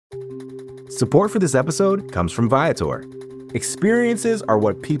Support for this episode comes from Viator. Experiences are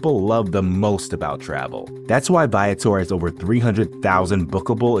what people love the most about travel. That's why Viator has over 300,000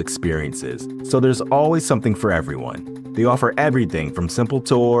 bookable experiences, so there's always something for everyone. They offer everything from simple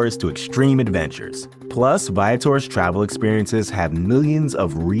tours to extreme adventures. Plus, Viator's travel experiences have millions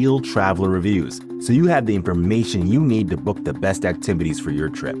of real traveler reviews, so you have the information you need to book the best activities for your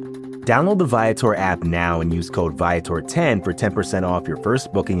trip. Download the Viator app now and use code Viator10 for 10% off your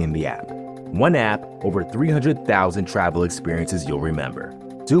first booking in the app. One app, over 300,000 travel experiences you'll remember.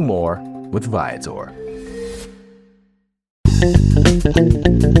 Do more with Viator.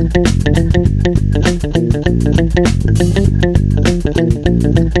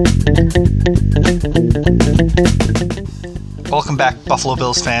 Welcome back, Buffalo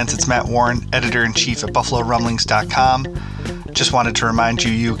Bills fans. It's Matt Warren, editor-in-chief at BuffaloRumblings.com. Just wanted to remind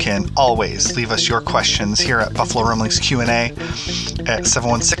you, you can always leave us your questions here at Buffalo Rumblings Q&A at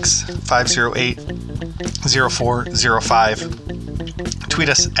 716-508-0405. Tweet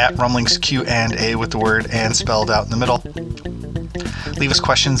us at RumblingsQ&A with the word "and" spelled out in the middle. Leave us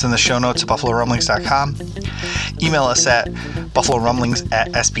questions in the show notes at BuffaloRumblings.com. Email us at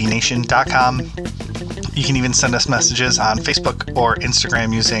BuffaloRumblings@SBNation.com. You can even send us messages on Facebook or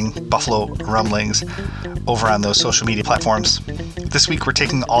Instagram using Buffalo Rumblings over on those social media platforms. This week we're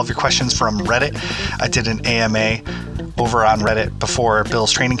taking all of your questions from Reddit. I did an AMA over on Reddit before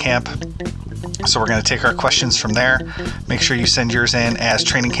Bill's training camp, so we're going to take our questions from there. Make sure you send yours in as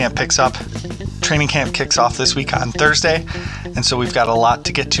training camp picks up. Training camp kicks off this week on Thursday, and so we've got a lot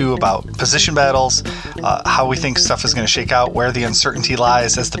to get to about position battles, how we think stuff is going to shake out, where the uncertainty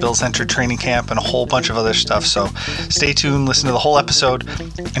lies as the Bills enter training camp, and a whole bunch of other stuff. So stay tuned, listen to the whole episode,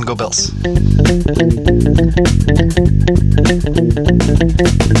 and go Bills.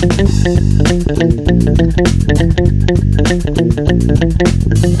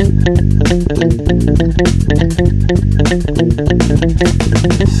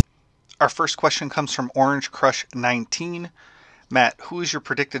 Our first question comes from Orange Crush 19. Matt, who is your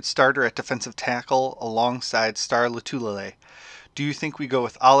predicted starter at defensive tackle alongside Star Lotulelei? Do you think we go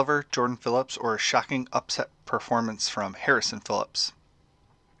with Oliver, Jordan Phillips, or a shocking upset performance from Harrison Phillips?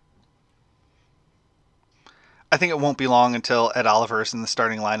 I think it won't be long until Ed Oliver is in the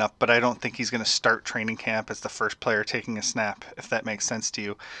starting lineup, but I don't think he's going to start training camp as the first player taking a snap, if that makes sense to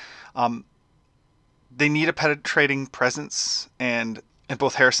you. They need a penetrating presence, and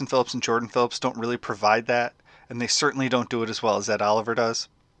both Harrison Phillips and Jordan Phillips don't really provide that, and they certainly don't do it as well as Ed Oliver does.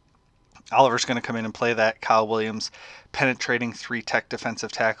 Oliver's going to come in and play that Kyle Williams penetrating 3-tech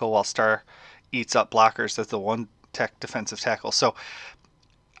defensive tackle while Star eats up blockers as the 1-tech defensive tackle. So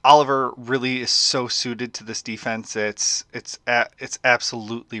Oliver really is so suited to this defense. It's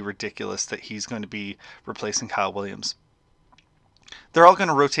absolutely ridiculous that he's going to be replacing Kyle Williams. They're all going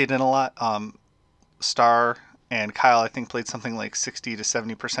to rotate in a lot. Star and Kyle, I think, played something like 60 to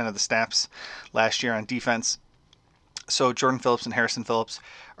 70% of the snaps last year on defense. So Jordan Phillips and Harrison Phillips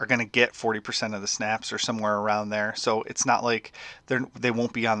are going to get 40% of the snaps or somewhere around there. So it's not like they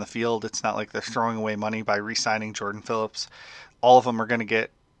won't be on the field. It's not like they're throwing away money by re-signing Jordan Phillips. All of them are going to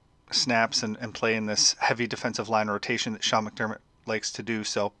get snaps and play in this heavy defensive line rotation that Sean McDermott likes to do.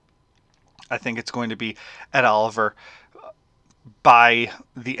 So I think it's going to be Ed Oliver by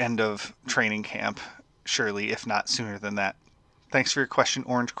the end of training camp, surely, if not sooner than that. Thanks for your question,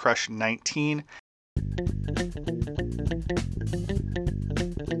 Orange Crush 19.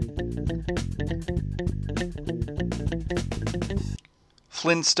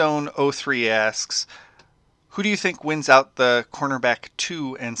 Flintstone03 asks, who do you think wins out the cornerback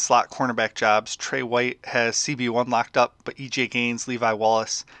 2 and slot cornerback jobs? Trey White has CB1 locked up, but EJ Gaines, Levi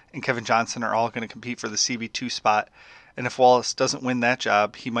Wallace, and Kevin Johnson are all going to compete for the CB2 spot. And if Wallace doesn't win that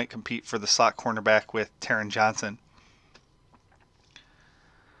job, he might compete for the slot cornerback with Taron Johnson.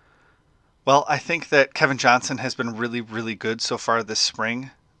 Well, I think that Kevin Johnson has been really, really good so far this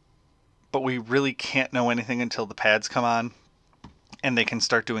spring, but we really can't know anything until the pads come on and they can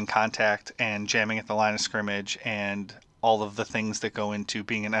start doing contact and jamming at the line of scrimmage and all of the things that go into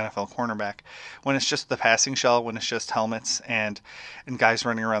being an NFL cornerback. When it's just the passing shell, when it's just helmets and guys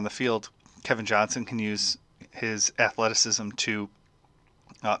running around the field, Kevin Johnson can use his athleticism to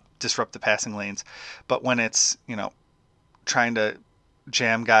disrupt the passing lanes. But when it's, trying to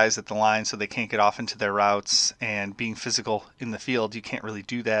jam guys at the line so they can't get off into their routes and being physical in the field, you can't really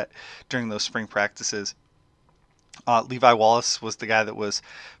do that during those spring practices. Levi Wallace was the guy that was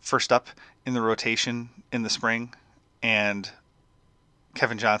first up in the rotation in the spring, and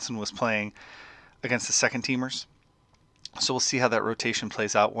Kevin Johnson was playing against the second teamers. So we'll see how that rotation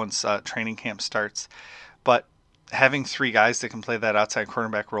plays out once training camp starts. But having three guys that can play that outside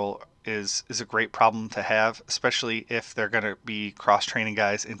cornerback role is a great problem to have, especially if they're going to be cross-training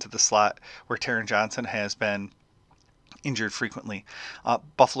guys into the slot where Taron Johnson has been injured frequently.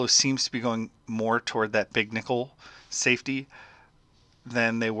 Buffalo seems to be going more toward that big nickel safety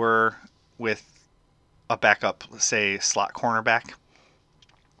than they were with a backup, say, slot cornerback.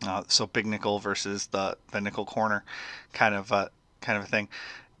 So big nickel versus the nickel corner kind of a thing,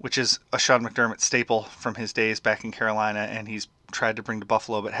 which is a Sean McDermott staple from his days back in Carolina, and he's tried to bring to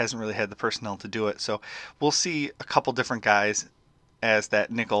Buffalo but hasn't really had the personnel to do it. So we'll see a couple different guys as that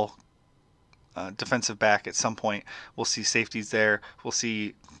nickel defensive back at some point. We'll see safeties there. We'll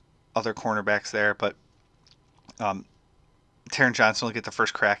see other cornerbacks there, but Taron Johnson will get the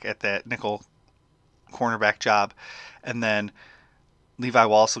first crack at that nickel cornerback job, and then Levi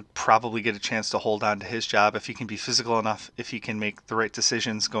Wallace will probably get a chance to hold on to his job if he can be physical enough, if he can make the right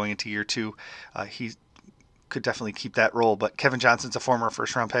decisions going into year two. He could definitely keep that role, but Kevin Johnson's a former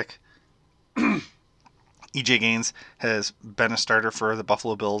first-round pick. EJ Gaines has been a starter for the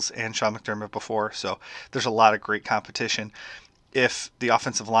Buffalo Bills and Sean McDermott before, so there's a lot of great competition. If the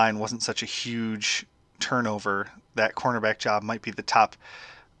offensive line wasn't such a huge turnover, that cornerback job might be the top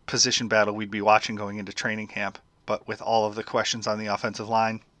position battle we'd be watching going into training camp. But with all of the questions on the offensive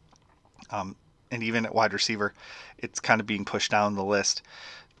line, and even at wide receiver, it's kind of being pushed down the list.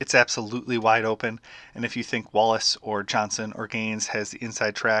 It's absolutely wide open, and if you think Wallace or Johnson or Gaines has the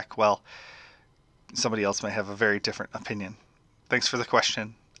inside track, well, somebody else might have a very different opinion. Thanks for the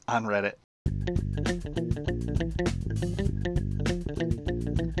question on Reddit.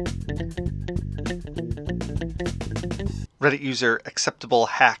 Reddit user Acceptable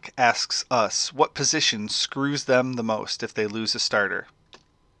Hack asks us, what position screws them the most if they lose a starter?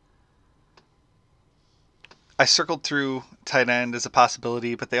 I circled through tight end as a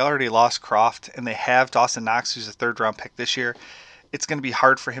possibility, but they already lost Croft, and they have Dawson Knox, who's a third-round pick this year. It's going to be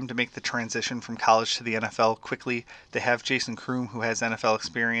hard for him to make the transition from college to the NFL quickly. They have Jason Kroom, who has NFL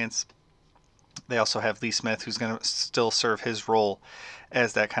experience. They also have Lee Smith, who's going to still serve his role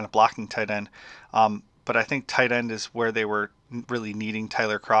as that kind of blocking tight end. But I think tight end is where they were really needing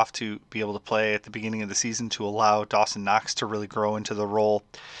Tyler Croft to be able to play at the beginning of the season to allow Dawson Knox to really grow into the role.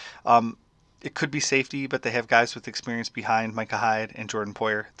 It could be safety, but they have guys with experience behind Micah Hyde and Jordan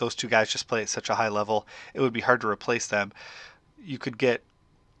Poyer. Those two guys just play at such a high level, it would be hard to replace them. You could get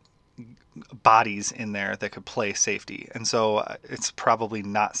bodies in there that could play safety, and so it's probably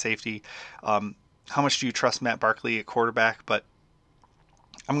not safety. How much do you trust Matt Barkley at quarterback? But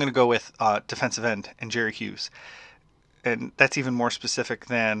I'm going to go with defensive end and Jerry Hughes, and that's even more specific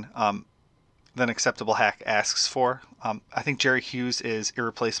than Acceptable Hack asks for. I think Jerry Hughes is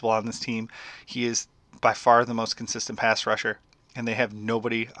irreplaceable on this team. He is by far the most consistent pass rusher, and they have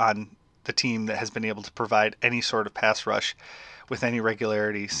nobody on the team that has been able to provide any sort of pass rush with any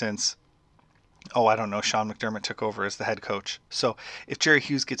regularity since, Sean McDermott took over as the head coach. So if Jerry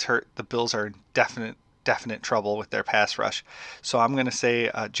Hughes gets hurt, the Bills are in definite trouble with their pass rush. So I'm going to say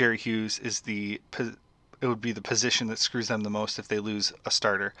Jerry Hughes is it would be the position that screws them the most if they lose a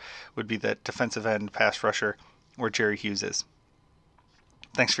starter, would be that defensive end pass rusher where Jerry Hughes is.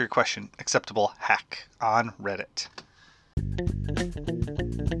 Thanks for your question. Acceptable Hack on Reddit.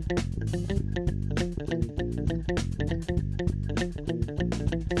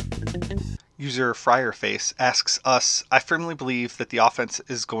 User Friarface asks us, I firmly believe that the offense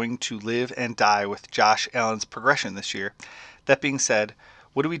is going to live and die with Josh Allen's progression this year. That being said,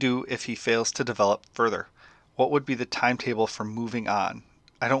 what do we do if he fails to develop further? What would be the timetable for moving on?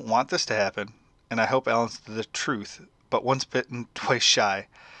 I don't want this to happen, and I hope Allen's the truth, but once bitten, twice shy,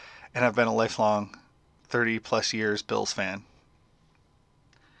 and I've been a lifelong 30-plus years Bills fan.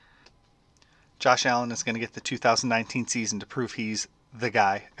 Josh Allen is going to get the 2019 season to prove he's the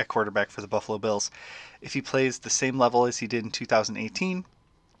guy at quarterback for the Buffalo Bills. If he plays the same level as he did in 2018,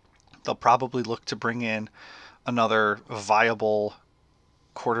 they'll probably look to bring in another viable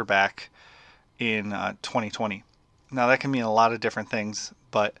quarterback in 2020. Now that can mean a lot of different things,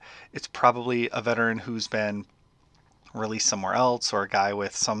 but it's probably a veteran who's been released somewhere else or a guy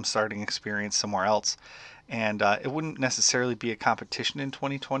with some starting experience somewhere else. And it wouldn't necessarily be a competition in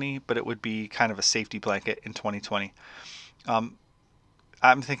 2020, but it would be kind of a safety blanket in 2020.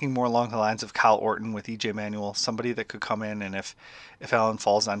 I'm thinking more along the lines of Kyle Orton with EJ Manuel, somebody that could come in, and if Allen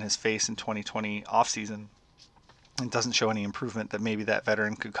falls on his face in 2020 offseason and doesn't show any improvement, that maybe that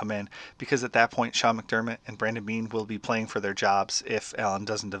veteran could come in, because at that point Sean McDermott and Brandon Beane will be playing for their jobs if Allen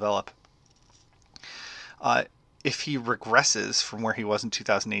doesn't develop. if he regresses from where he was in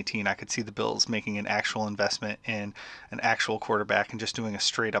 2018, I could see the Bills making an actual investment in an actual quarterback and just doing a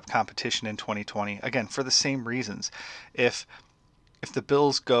straight up competition in 2020. Again, for the same reasons. If the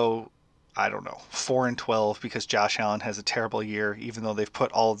Bills go, I don't know, 4-12 because Josh Allen has a terrible year, even though they've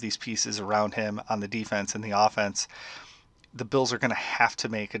put all of these pieces around him on the defense and the offense, the Bills are going to have to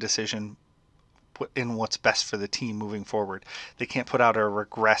make a decision in what's best for the team moving forward. They can't put out a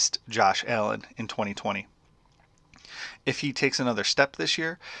regressed Josh Allen in 2020. If he takes another step this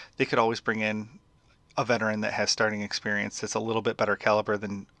year, they could always bring in a veteran that has starting experience that's a little bit better caliber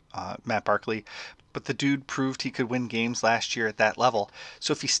than Matt Barkley. But the dude proved he could win games last year at that level.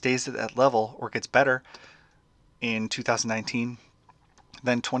 So if he stays at that level or gets better in 2019,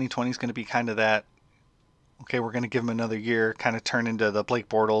 then 2020 is going to be kind of that, okay, we're going to give him another year, kind of turn into the Blake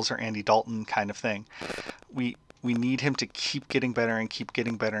Bortles or Andy Dalton kind of thing. We need him to keep getting better and keep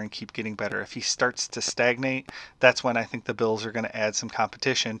getting better and keep getting better. If he starts to stagnate, that's when I think the Bills are going to add some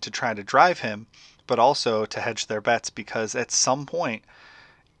competition to try to drive him, but also to hedge their bets, because at some point,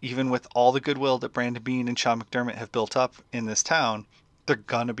 even with all the goodwill that Brandon Beane and Sean McDermott have built up in this town, they're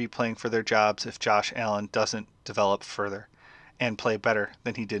going to be playing for their jobs if Josh Allen doesn't develop further and play better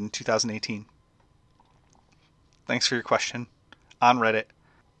than he did in 2018. Thanks for your question on Reddit.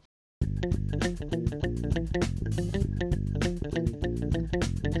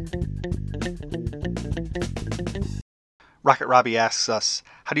 Rocket Robbie asks us,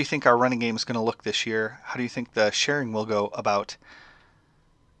 how do you think our running game is going to look this year? How do you think the sharing will go about?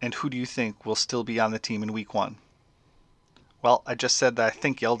 And who do you think will still be on the team in week 1? Well, I just said that I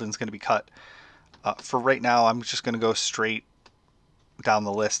think Yeldon's going to be cut. For right now, I'm just going to go straight down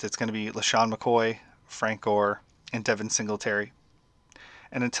the list. It's going to be LeSean McCoy, Frank Gore, and Devin Singletary.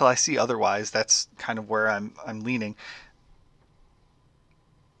 And until I see otherwise, that's kind of where I'm leaning.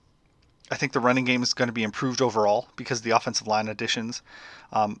 I think the running game is going to be improved overall because of the offensive line additions,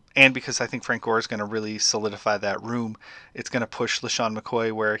 and because I think Frank Gore is going to really solidify that room. It's going to push LeSean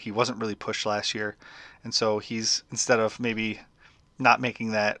McCoy where he wasn't really pushed last year. And so he's, instead of maybe not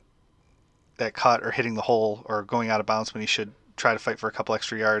making that cut or hitting the hole or going out of bounds when he should try to fight for a couple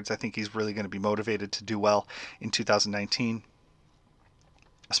extra yards, I think he's really going to be motivated to do well in 2019,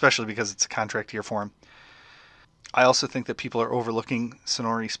 especially because it's a contract year for him. I also think that people are overlooking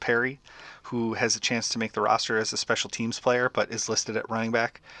Sonoris Perry, who has a chance to make the roster as a special teams player, but is listed at running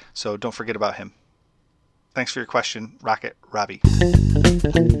back. So don't forget about him. Thanks for your question, Rocket Robbie.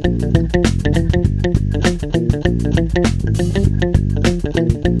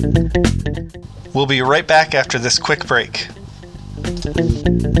 We'll be right back after this quick break.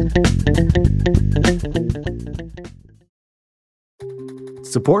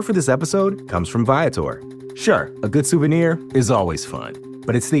 Support for this episode comes from Viator. Sure, a good souvenir is always fun,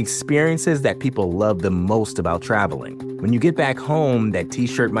 but it's the experiences that people love the most about traveling. When you get back home, that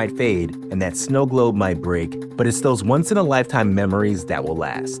t-shirt might fade and that snow globe might break, but it's those once-in-a-lifetime memories that will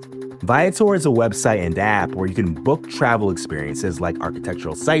last. Viator is a website and app where you can book travel experiences like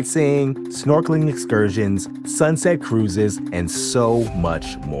architectural sightseeing, snorkeling excursions, sunset cruises, and so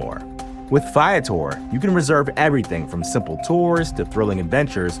much more. With Viator, you can reserve everything from simple tours to thrilling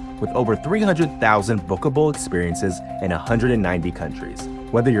adventures with over 300,000 bookable experiences in 190 countries.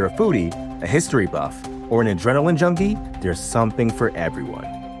 Whether you're a foodie, a history buff, or an adrenaline junkie, there's something for everyone.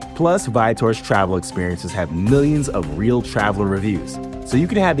 Plus, Viator's travel experiences have millions of real traveler reviews, so you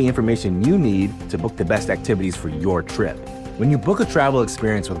can have the information you need to book the best activities for your trip. When you book a travel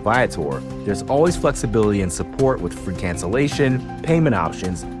experience with Viator, there's always flexibility and support with free cancellation, payment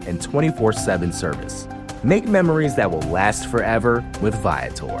options, and 24/7 service. Make memories that will last forever with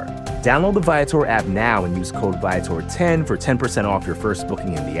Viator. Download the Viator app now and use code Viator10 for 10% off your first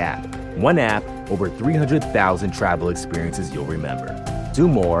booking in the app. One app, over 300,000 travel experiences you'll remember. Do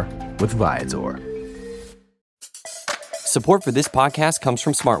more with Viator. Support for this podcast comes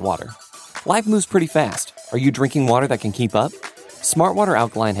from Smartwater. Life moves pretty fast. Are you drinking water that can keep up? Smartwater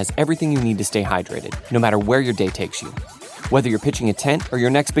Alkaline has everything you need to stay hydrated, no matter where your day takes you. Whether you're pitching a tent or your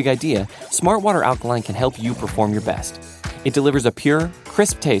next big idea, Smartwater Alkaline can help you perform your best. It delivers a pure,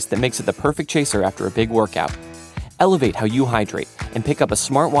 crisp taste that makes it the perfect chaser after a big workout. Elevate how you hydrate and pick up a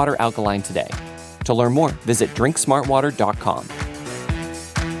Smartwater Alkaline today. To learn more, visit drinksmartwater.com.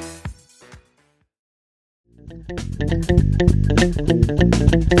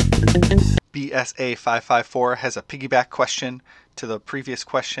 BSA554 has a piggyback question to the previous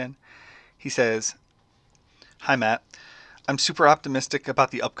question. He says, "Hi Matt, I'm super optimistic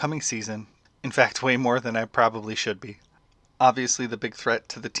about the upcoming season. In fact, way more than I probably should be. Obviously, the big threat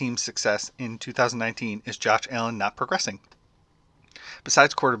to the team's success in 2019 is Josh Allen not progressing.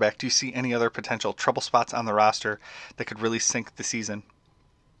 Besides quarterback, do you see any other potential trouble spots on the roster that could really sink the season?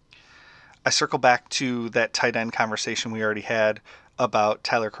 I circle back to that tight end conversation we already had about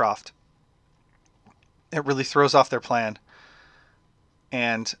Tyler Kroft. It really throws off their plan.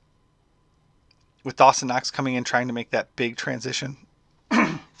 And with Dawson Knox coming in trying to make that big transition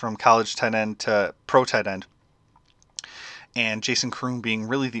from college tight end to pro tight end, and Jason Kroon being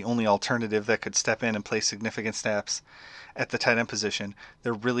really the only alternative that could step in and play significant snaps at the tight end position,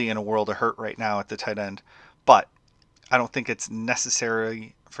 they're really in a world of hurt right now at the tight end. But I don't think it's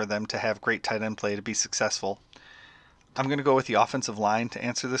necessary for them to have great tight end play to be successful. I'm going to go with the offensive line to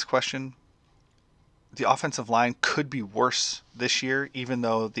answer this question. The offensive line could be worse this year, even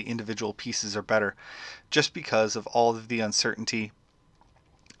though the individual pieces are better, just because of all of the uncertainty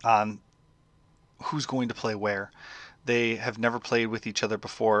on who's going to play where. They have never played with each other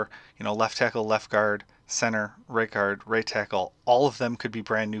before. Left tackle, left guard, center, right guard, right tackle. All of them could be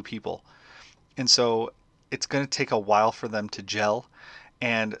brand new people. And so it's going to take a while for them to gel.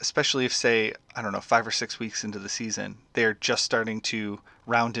 And especially if, say, 5 or 6 weeks into the season, they're just starting to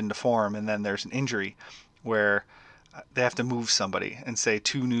round into form, and then there's an injury where they have to move somebody, and say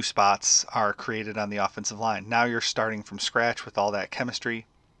 2 new spots are created on the offensive line. Now you're starting from scratch with all that chemistry.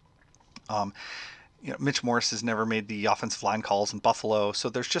 Mitch Morse has never made the offensive line calls in Buffalo, so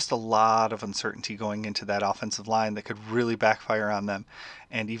there's just a lot of uncertainty going into that offensive line that could really backfire on them.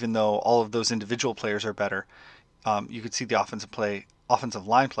 And even though all of those individual players are better, you could see the offensive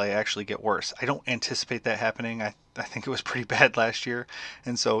line play actually get worse. I don't anticipate that happening. I think it was pretty bad last year,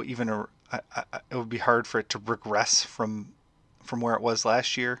 and so it would be hard for it to regress from where it was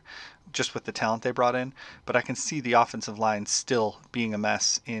last year, just with the talent they brought in. But I can see the offensive line still being a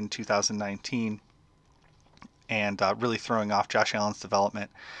mess in 2019 and really throwing off Josh Allen's development.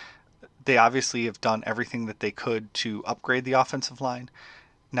 They obviously have done everything that they could to upgrade the offensive line.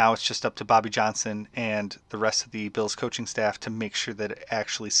 Now it's just up to Bobby Johnson and the rest of the Bills coaching staff to make sure that it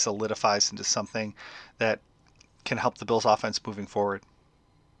actually solidifies into something that can help the Bills offense moving forward.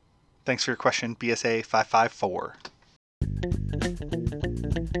 Thanks for your question, BSA 554.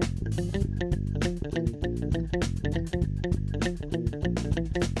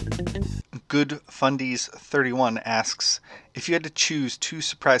 Good Fundies 31 asks, if you had to choose 2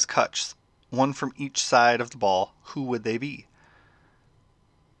 surprise cuts, one from each side of the ball, who would they be?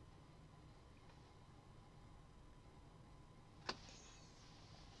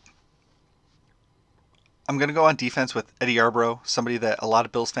 I'm going to go on defense with Eddie Yarbrough, somebody that a lot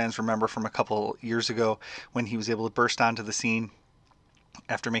of Bills fans remember from a couple years ago when he was able to burst onto the scene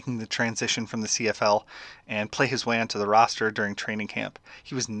after making the transition from the CFL and play his way onto the roster during training camp.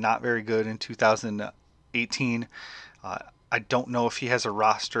 He was not very good in 2018. I don't know if he has a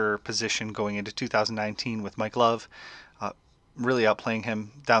roster position going into 2019 with Mike Love really outplaying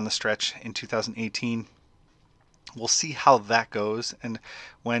him down the stretch in 2018. We'll see how that goes. And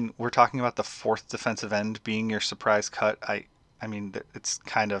when we're talking about the 4th defensive end being your surprise cut, I mean, it's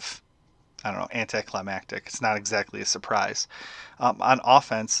kind of, anticlimactic. It's not exactly a surprise. On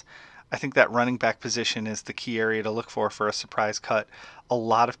offense, I think that running back position is the key area to look for a surprise cut. A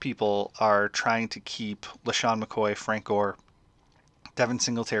lot of people are trying to keep LaShawn McCoy, Frank Gore, Devin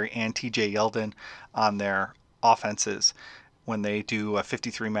Singletary, and TJ Yeldon on their offenses when they do a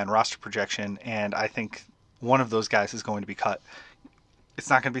 53-man roster projection, and I think one of those guys is going to be cut. It's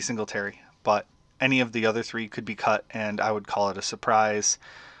not going to be Singletary, but any of the other 3 could be cut, and I would call it a surprise,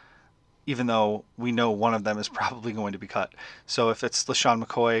 even though we know one of them is probably going to be cut. So if it's LaShawn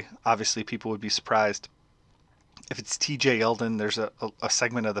McCoy, obviously people would be surprised. If it's TJ Yeldon, there's a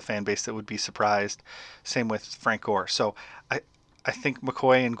segment of the fan base that would be surprised. Same with Frank Gore. So I think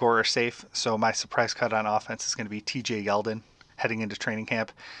McCoy and Gore are safe, so my surprise cut on offense is going to be TJ Yeldon heading into training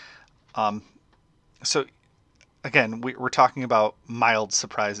camp. So again, we're talking about mild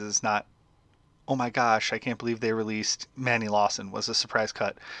surprises, not, oh my gosh, I can't believe they released Manny Lawson was a surprise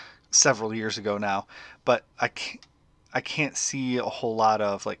cut several years ago now. But I can't see a whole lot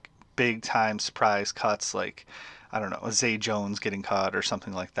of like big time surprise cuts like, a Zay Jones getting cut or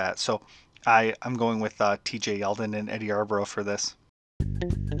something like that. So I'm going with TJ Yeldon and Eddie Yarbrough for this.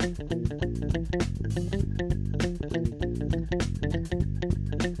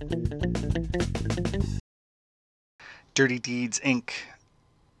 Dirty Deeds Inc.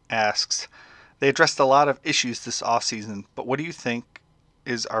 asks, they addressed a lot of issues this offseason, but what do you think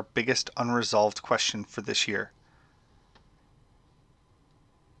is our biggest unresolved question for this year?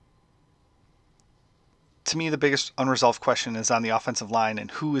 To me, the biggest unresolved question is on the offensive line and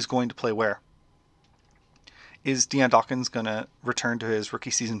who is going to play where. Is Deion Dawkins going to return to his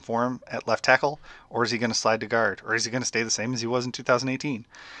rookie season form at left tackle, or is he going to slide to guard, or is he going to stay the same as he was in 2018?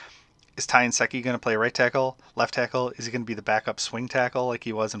 Is Ty Nsekhe going to play right tackle, left tackle? Is he going to be the backup swing tackle like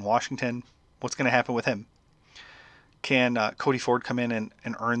he was in Washington? What's going to happen with him? Can Cody Ford come in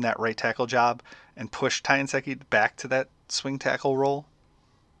and earn that right tackle job and push Ty Nsekhe back to that swing tackle role?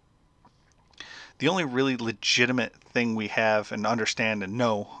 The only really legitimate thing we have and understand and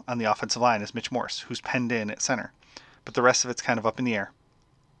know on the offensive line is Mitch Morse, who's penned in at center. But the rest of it's kind of up in the air.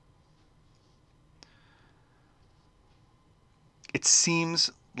 It seems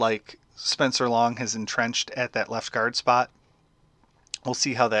like Spencer Long has entrenched at that left guard spot. We'll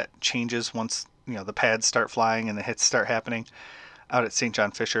see how that changes once the pads start flying and the hits start happening out at St. John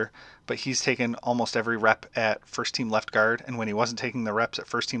Fisher. But he's taken almost every rep at first team left guard, and when he wasn't taking the reps at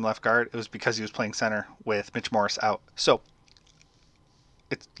first team left guard, it was because he was playing center with Mitch Morse out. So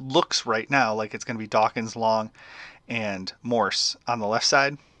it looks right now like it's going to be Dawkins, Long, and Morse on the left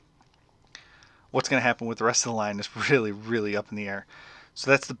side. What's going to happen with the rest of the line is really, really up in the air. So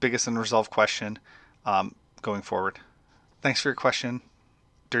that's the biggest unresolved question going forward. Thanks for your question,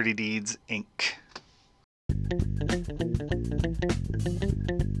 Dirty Deeds Inc.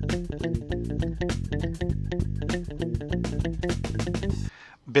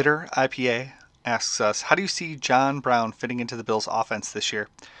 Bitter IPA asks us, how do you see John Brown fitting into the Bills' offense this year?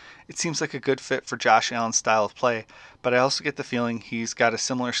 It seems like a good fit for Josh Allen's style of play, but I also get the feeling he's got a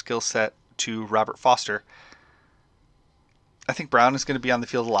similar skill set to Robert Foster. I think Brown is going to be on the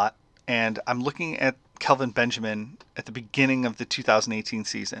field a lot, and I'm looking at Kelvin Benjamin at the beginning of the 2018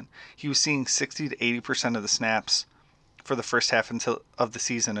 season. He was seeing 60 to 80% of the snaps for the first half of the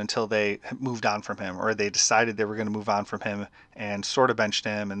season until they moved on from him, or they decided they were going to move on from him and sort of benched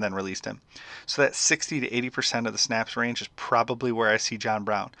him and then released him. So that 60 to 80% of the snaps range is probably where I see John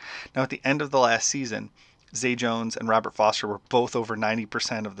Brown. Now at the end of the last season, Zay Jones and Robert Foster were both over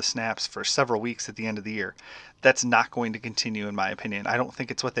 90% of the snaps for several weeks at the end of the year. That's not going to continue, in my opinion. I don't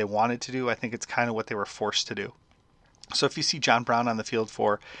think it's what they wanted to do. I think it's kind of what they were forced to do. So if you see John Brown on the field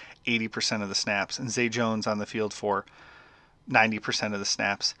for 80% of the snaps and Zay Jones on the field for 90% of the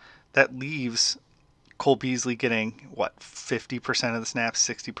snaps, that leaves Cole Beasley getting, 50% of the snaps,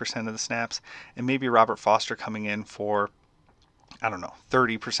 60% of the snaps, and maybe Robert Foster coming in for,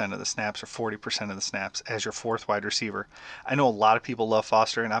 30% of the snaps or 40% of the snaps as your fourth wide receiver. I know a lot of people love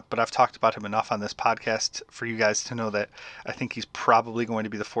Foster, but I've talked about him enough on this podcast for you guys to know that I think he's probably going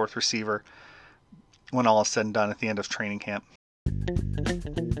to be the fourth receiver when all is said and done at the end of training camp.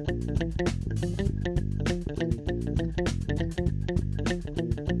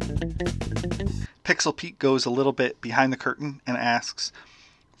 Pixel Pete goes a little bit behind the curtain and asks,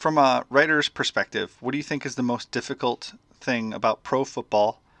 from a writer's perspective, what do you think is the most difficult thing about pro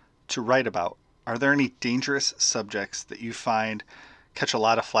football to write about? Are there any dangerous subjects that you find catch a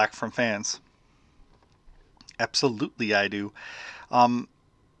lot of flack from fans? Absolutely, I do.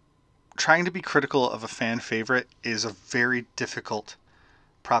 Trying to be critical of a fan favorite is a very difficult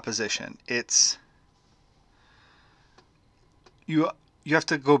proposition. It's you have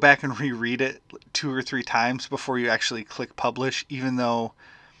to go back and reread it 2 or 3 times before you actually click publish, even though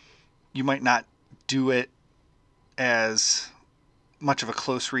you might not do it as much of a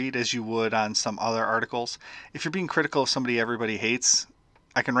close read as you would on some other articles. If you're being critical of somebody everybody hates,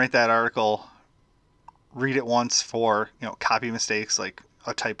 I can write that article, read it once for copy mistakes like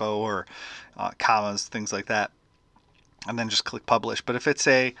a typo or commas, things like that, and then just click publish. But if it's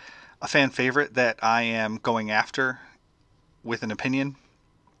a fan favorite that I am going after with an opinion,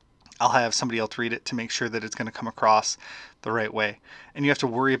 I'll have somebody else read it to make sure that it's going to come across the right way. And you have to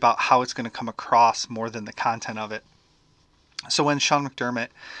worry about how it's going to come across more than the content of it. So when Sean McDermott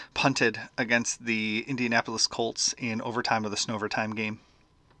punted against the Indianapolis Colts in overtime of the Snowvertime game,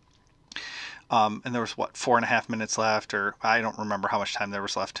 and there was 4.5 minutes left, or I don't remember how much time there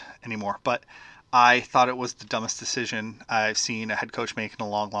was left anymore, but I thought it was the dumbest decision I've seen a head coach make in a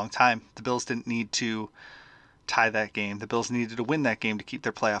long, long time. The Bills didn't need to tie that game. The Bills needed to win that game to keep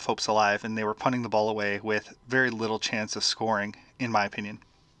their playoff hopes alive, and they were punting the ball away with very little chance of scoring, in my opinion.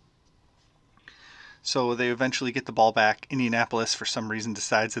 So they eventually get the ball back. Indianapolis, for some reason,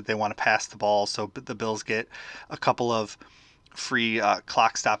 decides that they want to pass the ball, so the Bills get a couple of free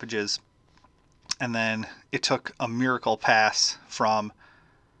clock stoppages. And then it took a miracle pass from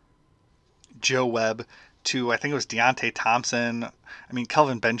Joe Webb to, I think it was Deontay Thompson. I mean,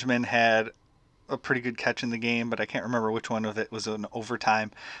 Kelvin Benjamin had a pretty good catch in the game, but I can't remember which one of it was in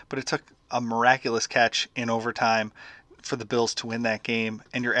overtime. But it took a miraculous catch in overtime for the Bills to win that game.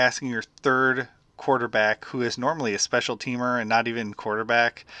 And you're asking your third quarterback, who is normally a special teamer and not even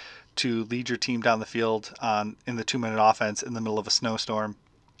quarterback, to lead your team down the field in the 2-minute offense in the middle of a snowstorm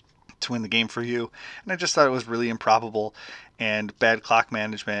to win the game for you. And I just thought it was really improbable and bad clock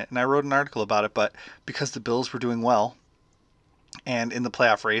management. And I wrote an article about it, but because the Bills were doing well and in the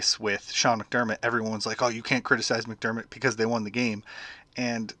playoff race with Sean McDermott, everyone's like, oh, you can't criticize McDermott because they won the game.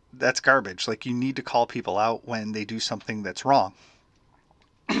 And that's garbage. Like, you need to call people out when they do something that's wrong.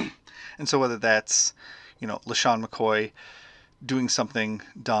 And so whether that's, LaShawn McCoy doing something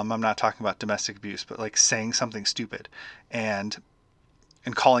dumb, I'm not talking about domestic abuse, but like saying something stupid and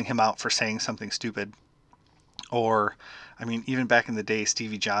calling him out for saying something stupid. Or, even back in the day,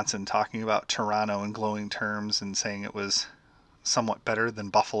 Stevie Johnson talking about Toronto in glowing terms and saying it was somewhat better than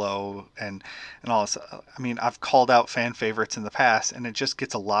Buffalo and all this. I've called out fan favorites in the past, and it just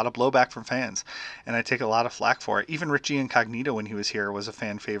gets a lot of blowback from fans, and I take a lot of flack for it. Even Richie Incognito, when he was here, was a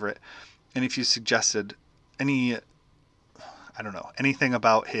fan favorite. And if you suggested anything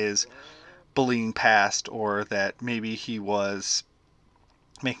about his bullying past, or that maybe he was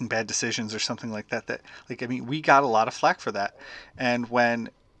making bad decisions or something like that, we got a lot of flack for that. And when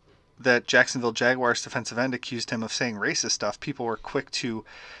that Jacksonville Jaguars defensive end accused him of saying racist stuff, people were quick to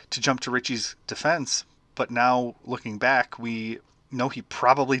jump to Richie's defense. But now, looking back, we know he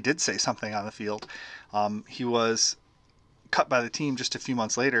probably did say something on the field. He was cut by the team just a few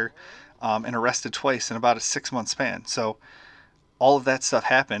months later and arrested twice in about a 6-month span. So all of that stuff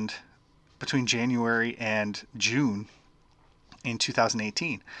happened between January and June in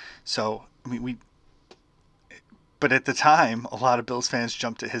 2018. So, but at the time, a lot of Bills fans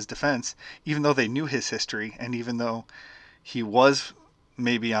jumped to his defense, even though they knew his history and even though he was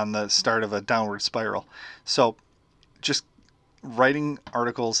maybe on the start of a downward spiral. So just writing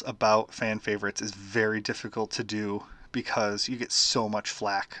articles about fan favorites is very difficult to do because you get so much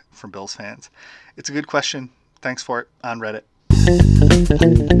flack from Bills fans. It's a good question. Thanks for it on Reddit.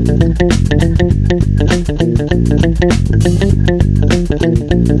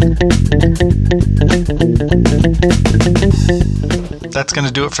 That's going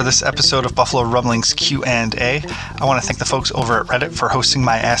to do it for this episode of Buffalo Rumblings Q&A. I want to thank the folks over at Reddit for hosting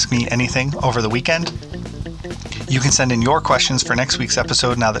my Ask Me Anything over the weekend. You can send in your questions for next week's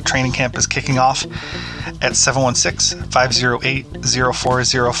episode now that training camp is kicking off at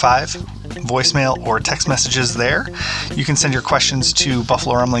 716-508-0405. Voicemail or text messages there. You can send your questions to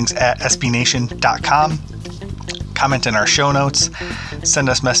buffalorumblings@sbnation.com. Comment in our show notes. Send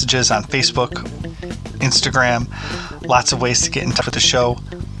us messages on Facebook, Instagram. Lots of ways to get in touch with the show.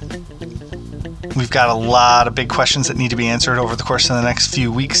 We've got a lot of big questions that need to be answered over the course of the next few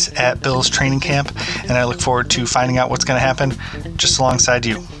weeks at Bills training camp, and I look forward to finding out what's going to happen just alongside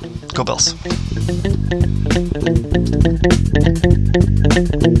you. Go Bills.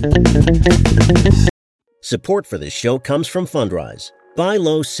 Support for this show comes from Fundrise. Buy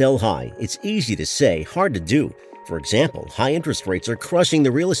low, sell high. It's easy to say, hard to do. For example, high interest rates are crushing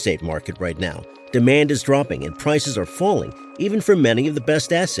the real estate market right now. Demand is dropping and prices are falling, even for many of the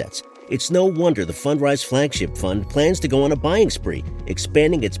best assets. It's no wonder the Fundrise Flagship Fund plans to go on a buying spree,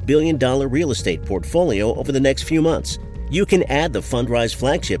 expanding its billion-dollar real estate portfolio over the next few months. You can add the Fundrise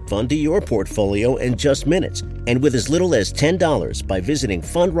Flagship Fund to your portfolio in just minutes, and with as little as $10 by visiting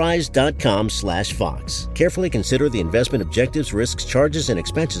fundrise.com/Fox. Carefully consider the investment objectives, risks, charges, and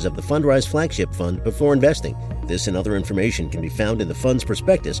expenses of the Fundrise Flagship Fund before investing. This and other information can be found in the fund's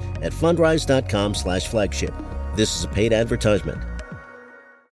prospectus at fundrise.com/flagship. This is a paid advertisement.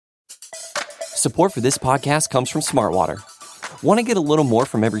 Support for this podcast comes from Smartwater. Want to get a little more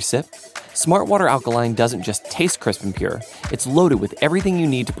from every sip? Smartwater Alkaline doesn't just taste crisp and pure, it's loaded with everything you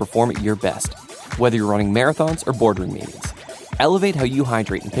need to perform at your best, whether you're running marathons or boardroom meetings. Elevate how you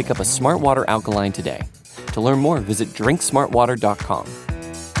hydrate and pick up a Smartwater Alkaline today. To learn more, visit drinksmartwater.com.